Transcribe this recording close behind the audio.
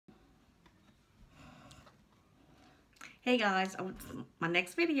Hey guys, my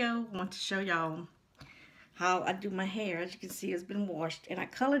next video, I want to show y'all how I do my hair. As you can see, it's been washed and I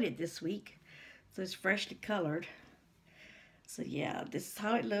colored it this week. So it's freshly colored. So yeah, this is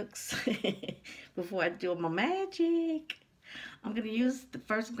how it looks before I do my magic. I'm going to use,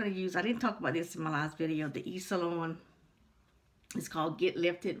 I didn't talk about this in my last video, the E-Salon. It's called Get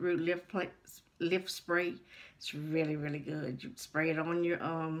Lifted Root Lift Spray. It's really, really good. You spray it on your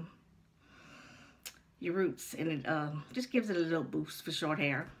roots and it just gives it a little boost for short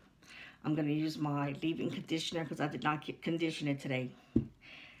hair. I'm going to use my leave-in conditioner because I did not condition it today.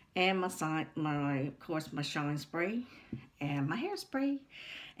 And of course, my shine spray and my hairspray.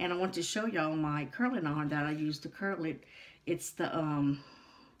 And I want to show y'all my curling iron that I use to curl it. It's the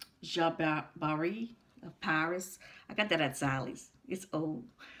Jabari of Paris. I got that at Sally's. It's old.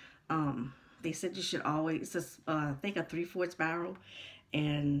 They said you should always, it's I think a 3/4 barrel.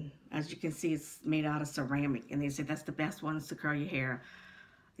 And as you can see, it's made out of ceramic. And they said that's the best ones to curl your hair.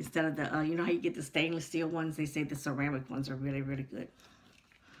 Instead of the, you know how you get the stainless steel ones? They say the ceramic ones are really, really good.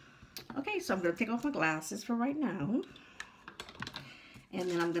 Okay, so I'm going to take off my glasses for right now.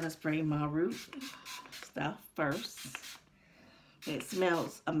 And then I'm going to spray my root stuff first. It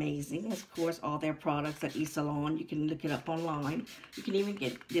smells amazing. Of course, all their products at E-Salon. You can look it up online. You can even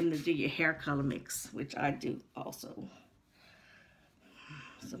get them to do your hair color mix, which I do also.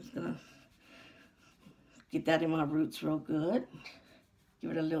 So I'm just going to get that in my roots real good. Give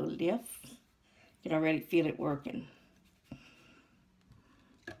it a little lift. You can already feel it working.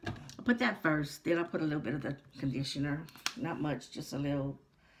 I'll put that first. Then I'll put a little bit of the conditioner. Not much, just a little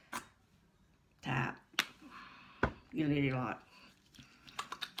tap. You don't need a lot.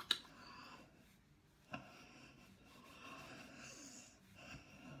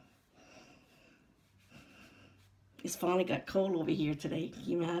 It's finally got cold over here today. Can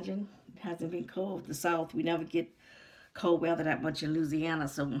you imagine? It hasn't been cold. The South, we never get cold weather that much in Louisiana.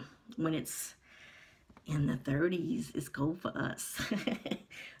 So when it's in the 30s, it's cold for us.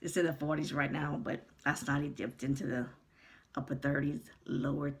 It's in the 40s right now, but last night it dipped into the upper 30s,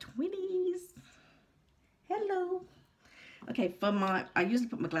 lower 20s. Hello. Okay, I usually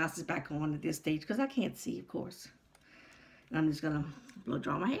put my glasses back on at this stage because I can't see, of course. And I'm just gonna blow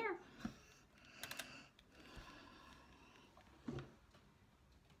dry my hair.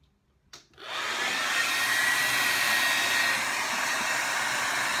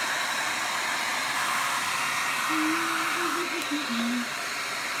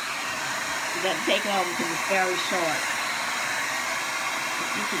 It doesn't take long because it's very short. As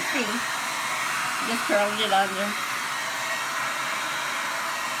you can see, just curling it under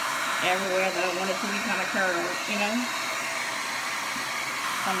everywhere that I want it to be kind of curled, you know.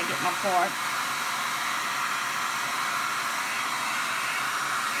 Trying to get my part.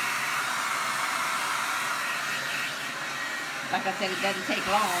 Like I said, it doesn't take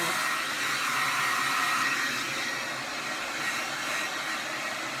long.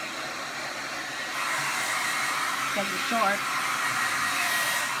 Because it's short.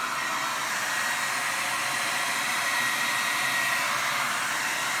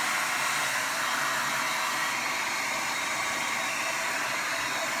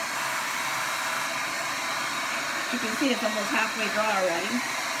 You can see it's almost halfway dry already.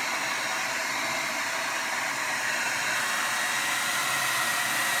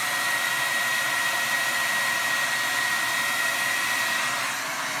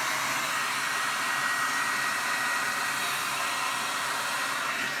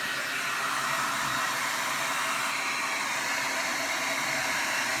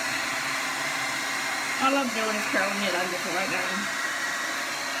 All I'm doing is curling it under for right now.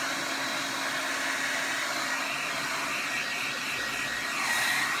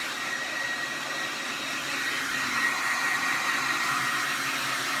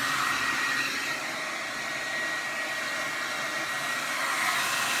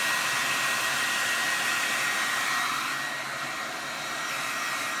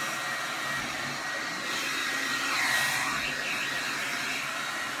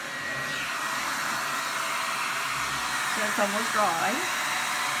 It's almost dry.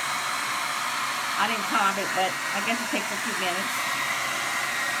 I didn't time it, but I guess it takes a few minutes.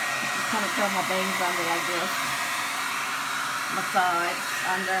 Just kind of curl my bangs under like this. My sides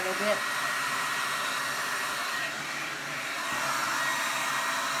under a little bit.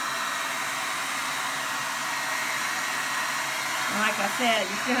 And like I said,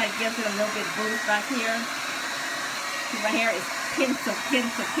 you see how it gives it a little bit boost back here? My hair is pencil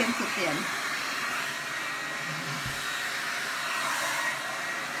thin.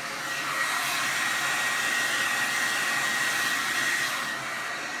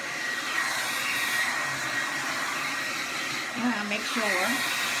 make sure.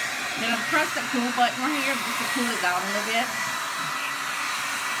 Then I press the cool button right here just to cool it down a little bit.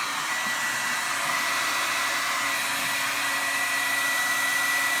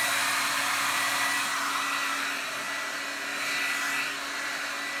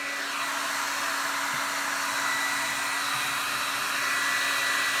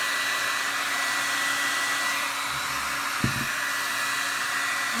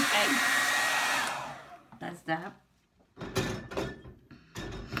 Okay, that's that.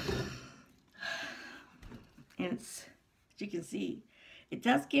 And it's, as you can see, it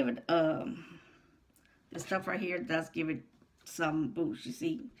does give it, the stuff right here does give it some boost, you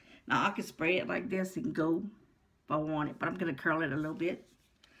see. Now I can spray it like this and go if I want it, but I'm going to curl it a little bit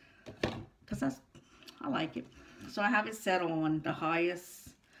because I like it. So I have it set on the highest,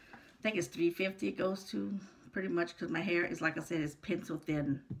 I think it's 350 it goes to, pretty much, because my hair is, like I said, it's pencil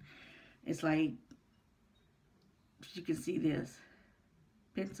thin. It's like, you can see this,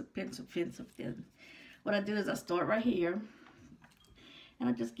 pencil thin. What I do is I start right here, and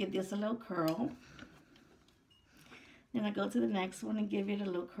I just give this a little curl. Then I go to the next one and give it a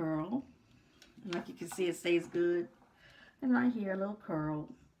little curl. And like you can see, it stays good. And right here, a little curl,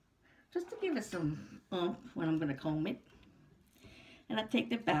 just to give it some oomph when I'm going to comb it. And I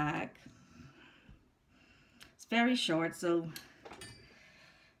take the back. It's very short, so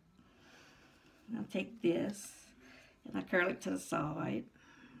I'll take this and I curl it to the side.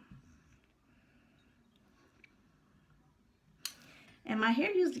 And my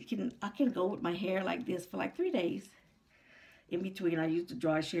hair usually I can go with my hair like this for like 3 days. In between, I use the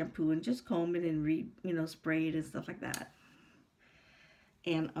dry shampoo and just comb it and spray it and stuff like that.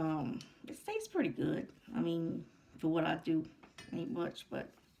 And it stays pretty good. I mean, for what I do, ain't much, but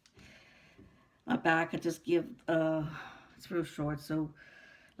my back I just give it's real short, so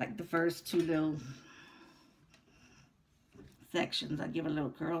like the first 2 little sections I give a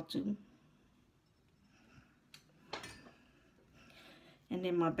little curl to. And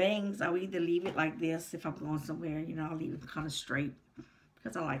then my bangs, I'll either leave it like this if I'm going somewhere, I'll leave it kind of straight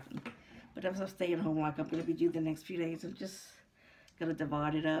because I like them. But if I'm staying home like I'm going to be doing the next few days, I'm just going to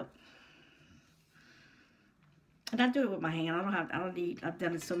divide it up. And I do it with my hand. I've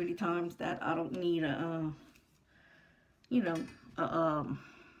done it so many times that I don't need a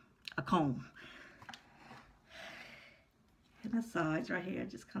comb. And the sides right here,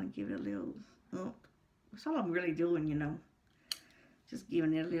 just kind of give it a little ump. That's all I'm really doing, Just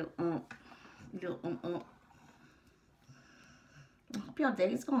giving it a little ump. I hope y'all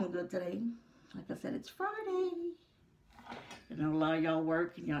day's going good today. Like I said, it's Friday. I know a lot of y'all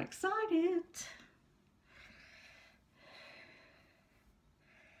work and y'all excited.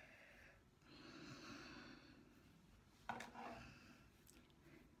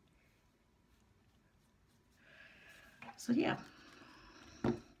 So yeah.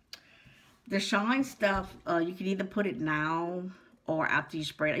 The shine stuff, you can either put it now or after you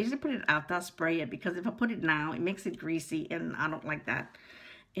spray it. I usually put it after I spray it because if I put it now, it makes it greasy and I don't like that.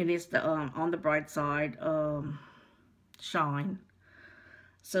 And it's the On the Bright Side shine.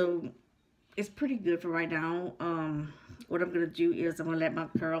 So it's pretty good for right now. What I'm going to do is I'm going to let my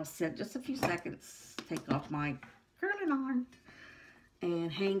curls set just a few seconds. Take off my curling iron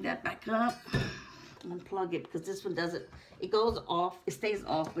and hang that back up. Unplug it because this one doesn't, it goes off, it stays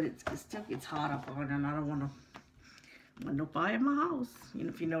off, but it still gets hot up on, and I don't want no fire in my house,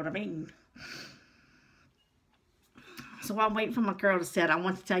 if you know what I mean. So while I'm waiting for my curl to set, I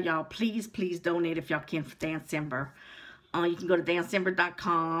want to tell y'all, please donate if y'all can for Dancember. You can go to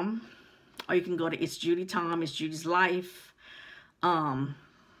dancember.com, or you can go to It's Judy Time, It's Judy's Life. I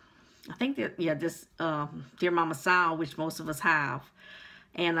think that, yeah, this Dear Mama Sal, which most of us have.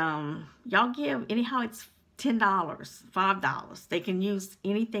 And y'all give, anyhow, it's $10, $5. They can use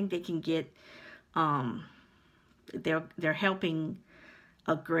anything they can get. They're helping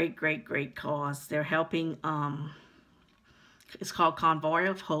a great cause. They're helping, it's called Convoy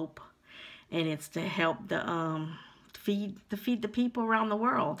of Hope. And it's to help the feed the people around the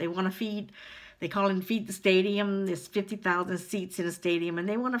world. They want to feed, they call it Feed the Stadium. There's 50,000 seats in a stadium, and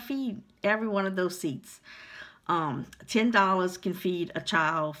they want to feed every one of those seats. $10 can feed a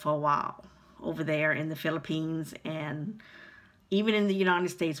child for a while over there in the Philippines, and even in the United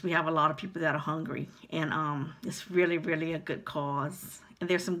States, we have a lot of people that are hungry, and it's really a good cause, and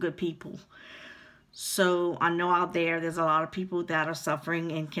there's some good people. So I know out there's a lot of people that are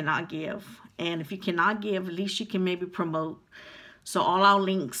suffering and cannot give, and if you cannot give, at least you can maybe promote. So all our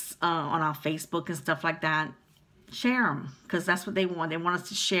links on our Facebook and stuff like that, share them, because that's what they want. They want us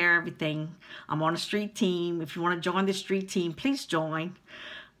to share everything. I'm on a street team. If you want to join the street team, please join.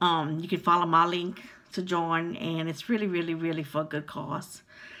 You can follow my link to join, and it's really, really, really for a good cause.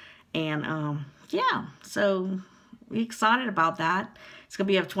 And yeah, so we're excited about that. It's going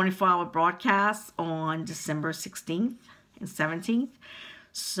to be a 24-hour broadcast on December 16th and 17th.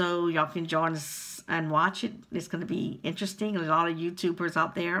 So y'all can join us and watch it. It's going to be interesting. There's a lot of YouTubers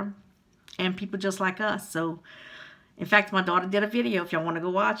out there and people just like us. So, in fact, my daughter did a video. If y'all want to go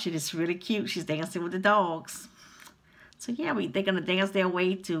watch it, it's really cute. She's dancing with the dogs. So yeah, they're going to dance their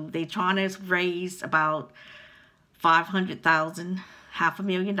way to, they're trying to raise about $500,000,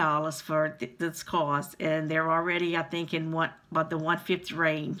 $500,000 for this cause. And they're already, I think, in about the 150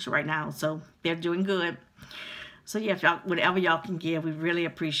 range right now. So they're doing good. So yeah, if y'all, whatever y'all can give, we really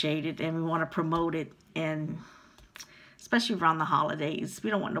appreciate it, and we want to promote it, and especially around the holidays.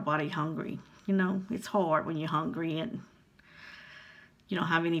 We don't want nobody hungry. You know, it's hard when you're hungry and you don't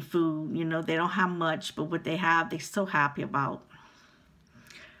have any food. You know, they don't have much, but what they have, they're so happy about.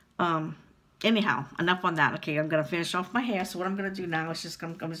 Anyhow, enough on that. Okay, I'm gonna finish off my hair. So what I'm gonna do now is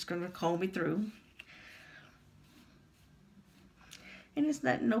I'm just gonna comb it through, and it's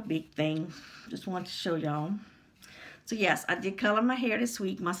no big thing. Just wanted to show y'all. So yes, I did color my hair this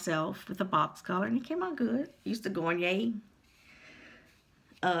week myself with a box color, and it came out good. Used the Garnier.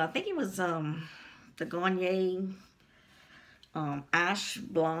 I think it was the Garnier Ash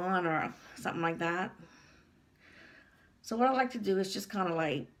Blonde or something like that. So what I like to do is just kind of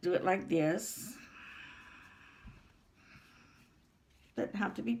like do it like this. Doesn't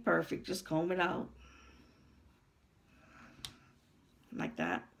have to be perfect. Just comb it out like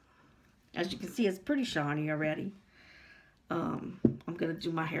that. As you can see, it's pretty shiny already. I'm going to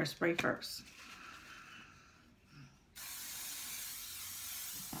do my hairspray first.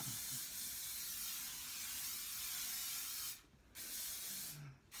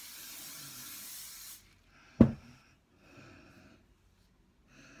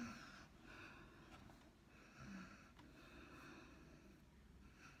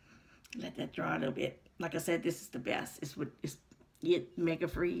 Let that dry a little bit. Like I said, this is the best. It's Mega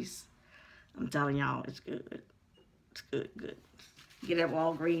Freeze. I'm telling y'all, it's good. It's good. Get it at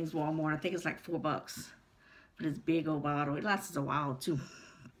Walgreens, Walmart. I think it's like $4 for this big old bottle. It lasts a while too.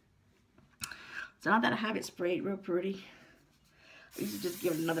 So now that I have it sprayed real pretty, I used to just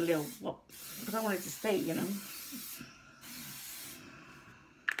give it another little whoop because I want it to stay, you know.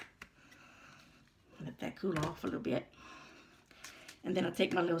 Let that cool off a little bit. And then I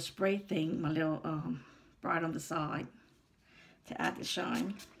take my little spray thing, my little bright on the side to add the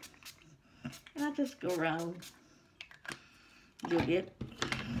shine. And I just go around a little bit.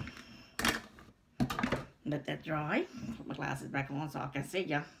 Let that dry. Put my glasses back on so I can see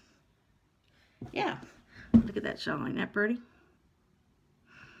ya. Yeah. Look at that shine. Isn't that pretty?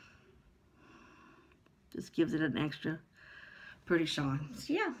 Just gives it an extra pretty shine.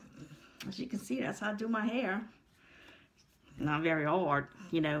 So yeah, as you can see, that's how I do my hair. Not very hard,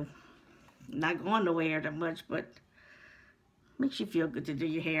 you know. Not going nowhere that much, but makes you feel good to do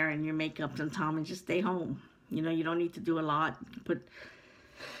your hair and your makeup sometime and just stay home. You know, you don't need to do a lot. I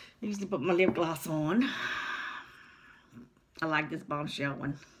usually put my lip gloss on. I like this Bombshell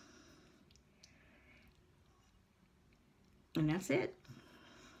one. And that's it.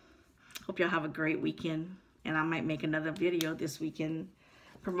 Hope y'all have a great weekend. And I might make another video this weekend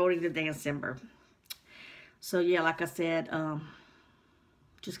promoting the December. So yeah, like I said,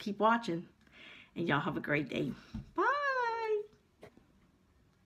 just keep watching. And y'all have a great day. Bye.